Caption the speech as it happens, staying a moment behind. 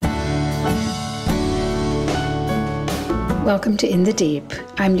Welcome to In the Deep.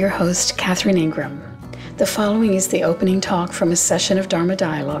 I'm your host, Catherine Ingram. The following is the opening talk from a session of Dharma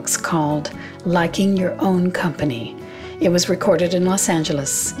Dialogues called Liking Your Own Company. It was recorded in Los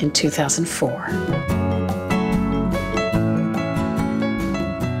Angeles in 2004.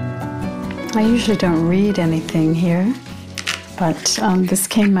 I usually don't read anything here, but this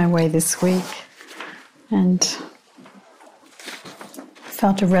came my way this week and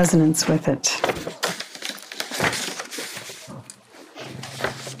felt a resonance with it.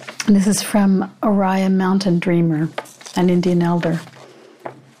 This is from Oriah Mountain Dreamer, an Indian elder.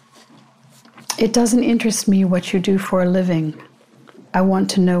 It doesn't interest me what you do for a living. I want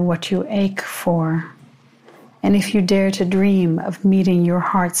to know what you ache for, and if you dare to dream of meeting your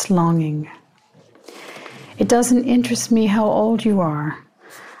heart's longing. It doesn't interest me how old you are.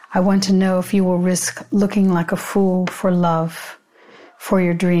 I want to know if you will risk looking like a fool for love, for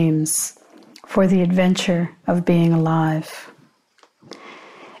your dreams, for the adventure of being alive.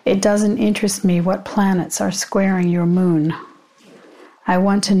 It doesn't interest me what planets are squaring your moon. I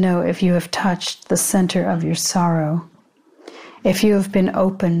want to know if you have touched the center of your sorrow, if you have been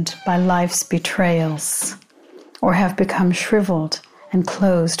opened by life's betrayals, or have become shriveled and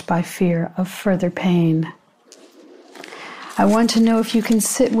closed by fear of further pain. I want to know if you can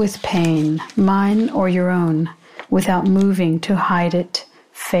sit with pain, mine or your own, without moving to hide it,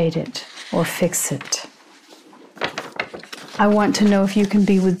 fade it, or fix it. I want to know if you can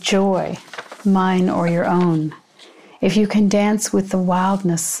be with joy, mine or your own, if you can dance with the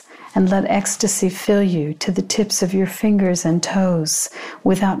wildness and let ecstasy fill you to the tips of your fingers and toes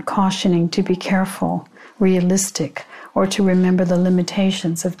without cautioning to be careful, realistic, or to remember the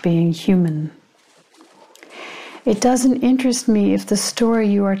limitations of being human. It doesn't interest me if the story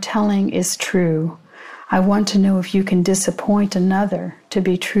you are telling is true. I want to know if you can disappoint another to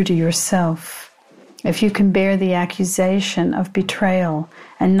be true to yourself. If you can bear the accusation of betrayal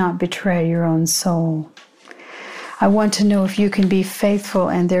and not betray your own soul. I want to know if you can be faithful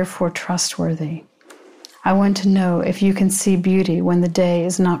and therefore trustworthy. I want to know if you can see beauty when the day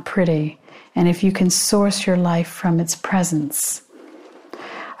is not pretty, and if you can source your life from its presence.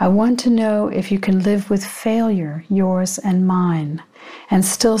 I want to know if you can live with failure, yours and mine, and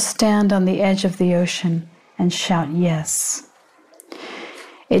still stand on the edge of the ocean and shout yes.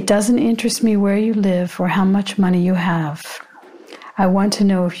 It doesn't interest me where you live or how much money you have. I want to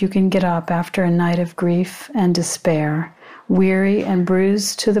know if you can get up after a night of grief and despair, weary and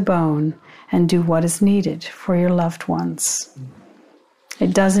bruised to the bone, and do what is needed for your loved ones.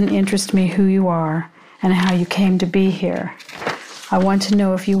 It doesn't interest me who you are and how you came to be here. I want to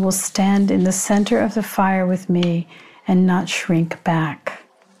know if you will stand in the center of the fire with me and not shrink back.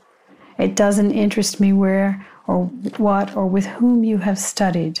 It doesn't interest me where or what or with whom you have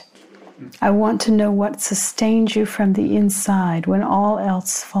studied. I want to know what sustains you from the inside when all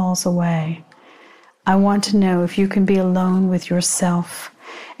else falls away. I want to know if you can be alone with yourself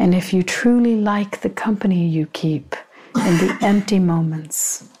and if you truly like the company you keep in the empty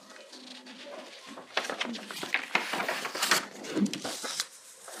moments.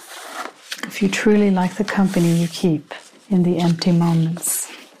 If you truly like the company you keep in the empty moments.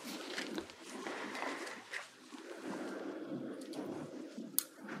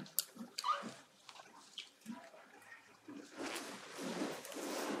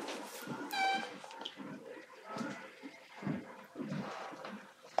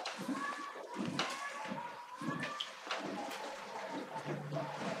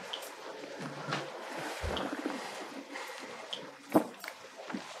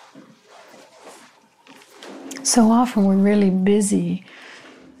 So often we're really busy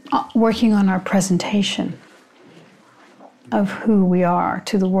working on our presentation of who we are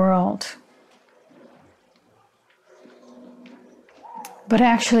to the world. But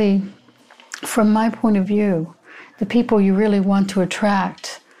actually, from my point of view, the people you really want to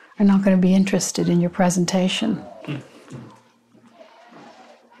attract are not going to be interested in your presentation.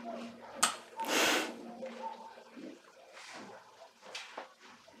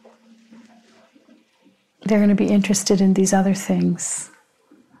 They're going to be interested in these other things.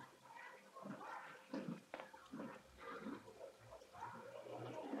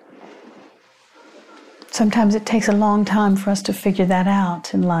 Sometimes it takes a long time for us to figure that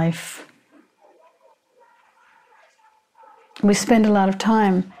out in life. We spend a lot of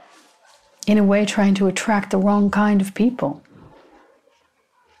time, in a way, trying to attract the wrong kind of people.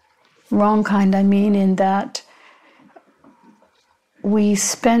 Wrong kind, I mean, in that we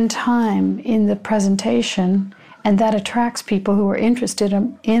spend time in the presentation, and that attracts people who are interested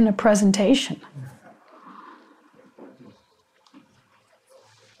in a presentation.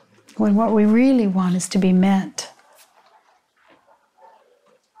 When what we really want is to be met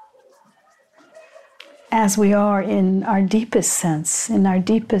as we are in our deepest sense, in our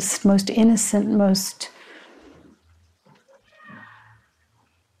deepest, most innocent, most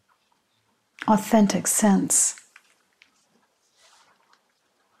authentic sense.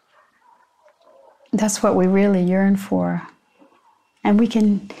 That's what we really yearn for. And we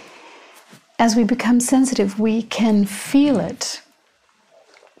can, as we become sensitive, we can feel it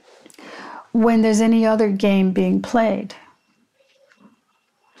when there's any other game being played.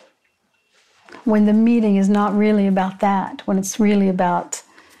 When the meeting is not really about that, when it's really about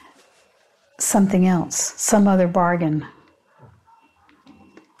something else, some other bargain.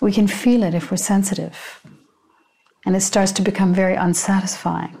 We can feel it if we're sensitive. And it starts to become very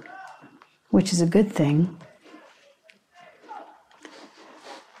unsatisfying, which is a good thing.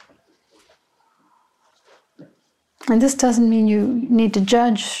 And this doesn't mean you need to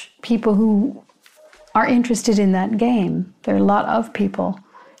judge people who are interested in that game. There are a lot of people.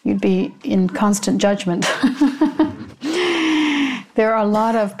 You'd be in constant judgment. There are a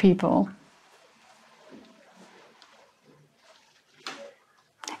lot of people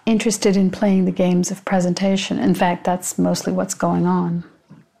interested in playing the games of presentation. In fact, that's mostly what's going on.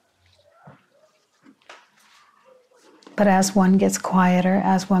 But as one gets quieter,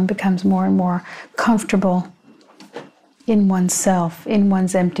 as one becomes more and more comfortable in oneself, in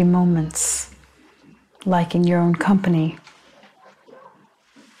one's empty moments, like in your own company,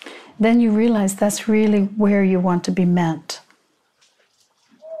 then you realize that's really where you want to be met.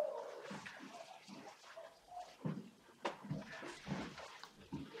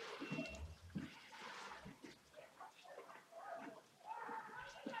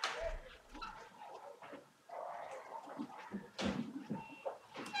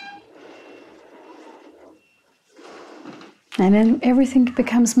 And then everything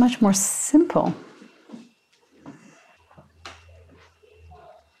becomes much more simple.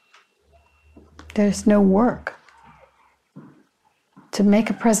 There's no work. To make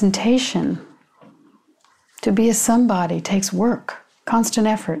a presentation, to be a somebody takes work, constant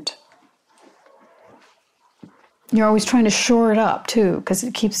effort. You're always trying to shore it up too, because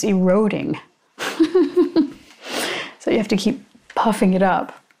it keeps eroding. So you have to keep puffing it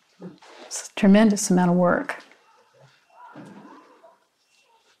up. It's a tremendous amount of work.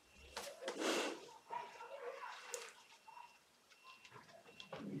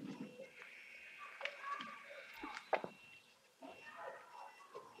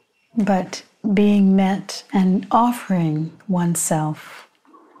 But being met and offering oneself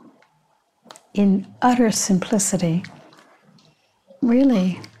in utter simplicity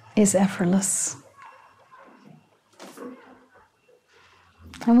really is effortless.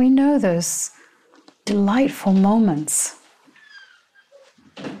 And we know those delightful moments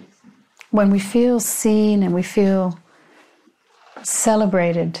when we feel seen and we feel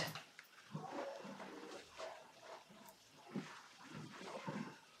celebrated.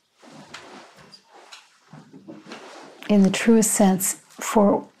 In the truest sense,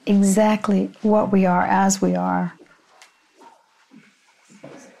 for exactly what we are as we are.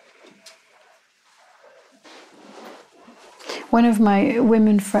 One of my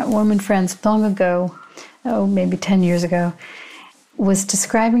woman friends long ago, maybe 10 years ago, was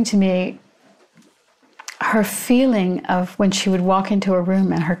describing to me her feeling of when she would walk into a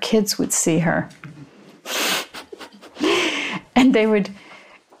room and her kids would see her. And they would,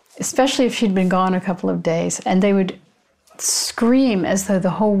 especially if she'd been gone a couple of days, and they would scream as though the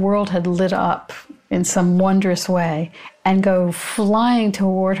whole world had lit up in some wondrous way and go flying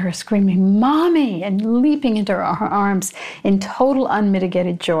toward her screaming, "Mommy!" and leaping into her arms in total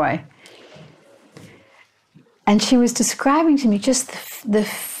unmitigated joy. And she was describing to me just the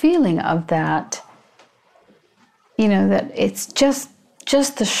feeling of that, you know, that it's just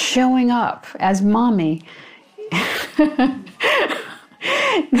the showing up as mommy.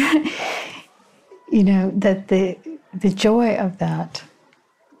 You know, that the joy of that.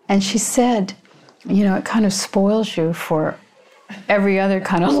 And she said, you know, it kind of spoils you for every other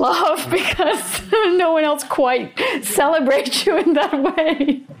kind of love because no one else quite celebrates you in that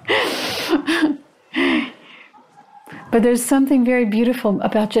way. But there's something very beautiful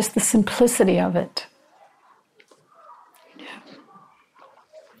about just the simplicity of it.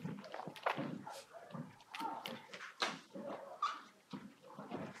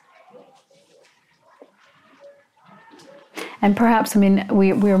 And perhaps, I mean,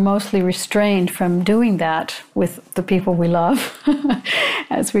 we're mostly restrained from doing that with the people we love.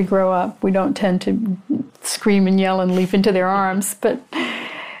 As we grow up, we don't tend to scream and yell and leap into their arms. But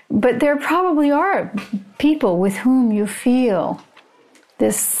there probably are people with whom you feel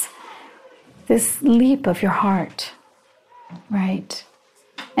this leap of your heart, right?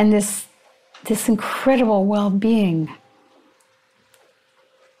 And this this incredible well-being,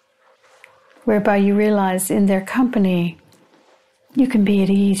 whereby you realize in their company, you can be at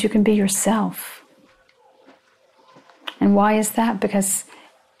ease, you can be yourself. And why is that? Because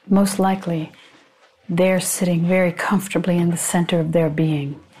most likely they're sitting very comfortably in the center of their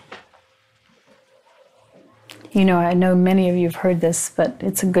being. You know, I know many of you have heard this, but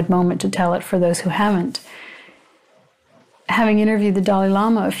it's a good moment to tell it for those who haven't. Having interviewed the Dalai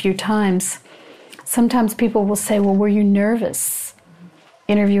Lama a few times, sometimes people will say, well, were you nervous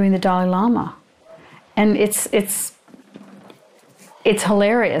interviewing the Dalai Lama? And it's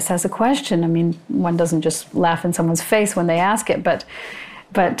hilarious as a question. I mean, one doesn't just laugh in someone's face when they ask it, but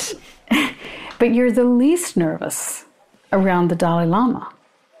you're the least nervous around the Dalai Lama.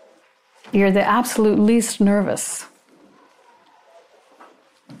 You're the absolute least nervous.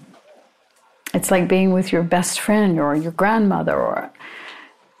 It's like being with your best friend or your grandmother or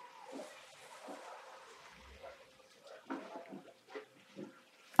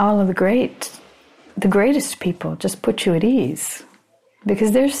all of the greatest people just put you at ease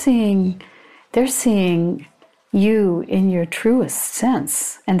because they're seeing you in your truest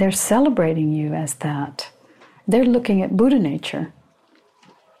sense and they're celebrating you as that. They're looking at Buddha nature.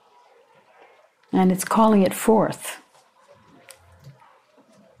 And it's calling it forth.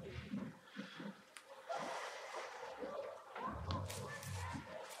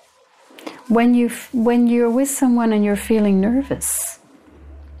 When you're with someone and you're feeling nervous,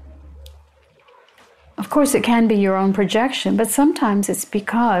 of course it can be your own projection, but sometimes it's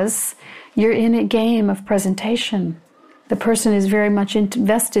because you're in a game of presentation. The person is very much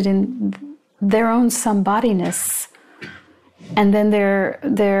invested in their own somebodiness, and then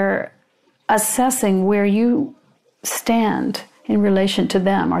they're assessing where you stand in relation to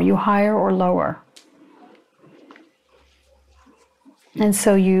them. Are you higher or lower? And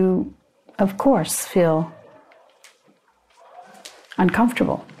so you, of course, feel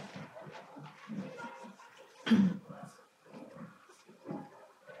uncomfortable.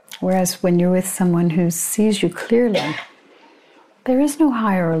 Whereas when you're with someone who sees you clearly, there is no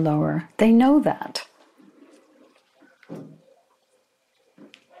higher or lower. They know that.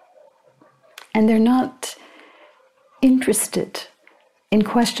 And they're not interested in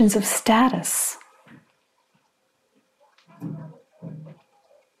questions of status.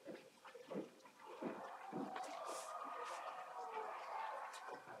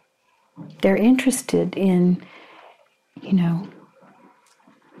 They're interested in,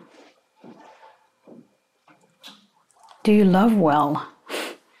 do you love well?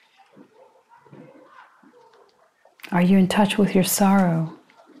 Are you in touch with your sorrow?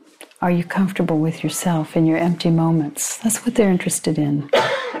 Are you comfortable with yourself in your empty moments? That's what they're interested in.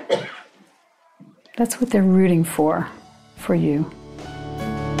 That's what they're rooting for you.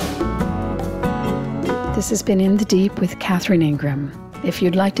 This has been In the Deep with Catherine Ingram. If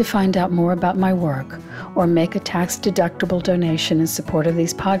you'd like to find out more about my work or make a tax-deductible donation in support of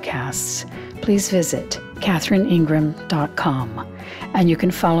these podcasts, please visit catherineingram.com. And you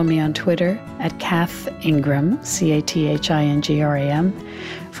can follow me on Twitter at Cath Ingram, CATHINGRAM,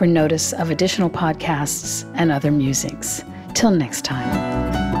 for notice of additional podcasts and other musings. Till next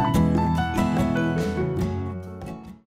time.